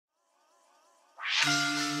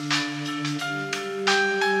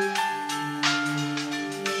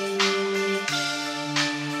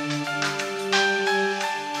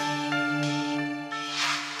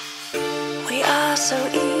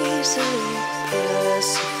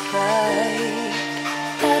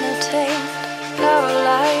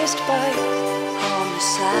by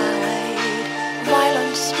homicide.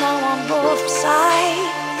 Violence now on both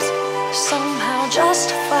sides, somehow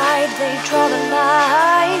justified. They draw the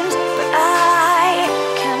lines, but I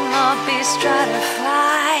cannot be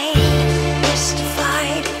stratified,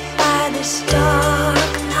 mystified by this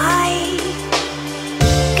dark night.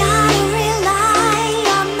 Gotta rely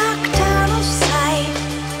on nocturnal sight,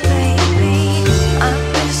 baby. I'm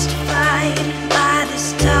mystified by this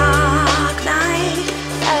dark night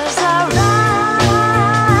as I ride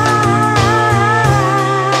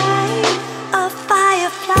a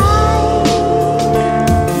firefly.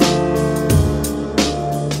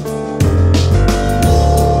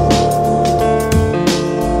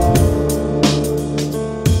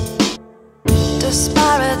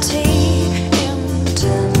 Disparity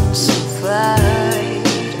intensified.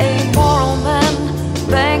 A moral man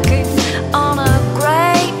banking on a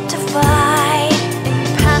great divide.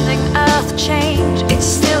 Impending earth change.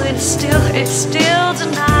 It's still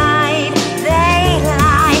denied. They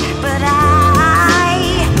lie, but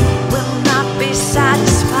I will not be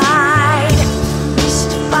satisfied.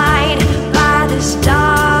 Mystified by this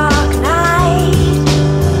dark night.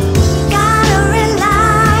 Gotta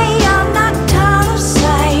rely on nocturnal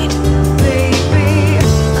sight, baby.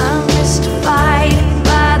 I'm mystified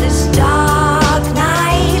by this dark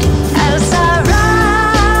night as I ride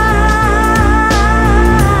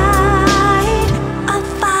a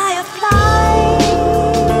firefly.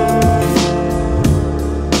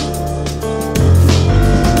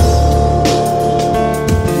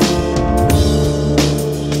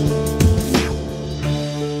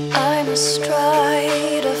 I'm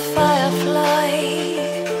astride a firefly.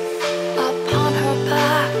 Upon her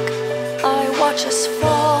back, I watch us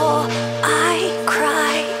fall. I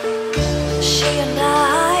cry. She and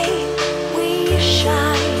I, we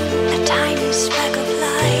shine, a tiny speck of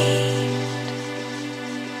light.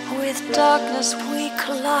 With darkness we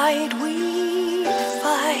collide. We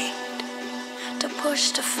fight to push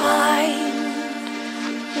to find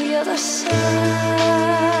the other side.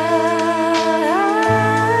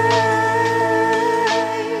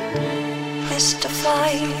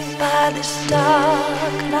 Mystified by this dark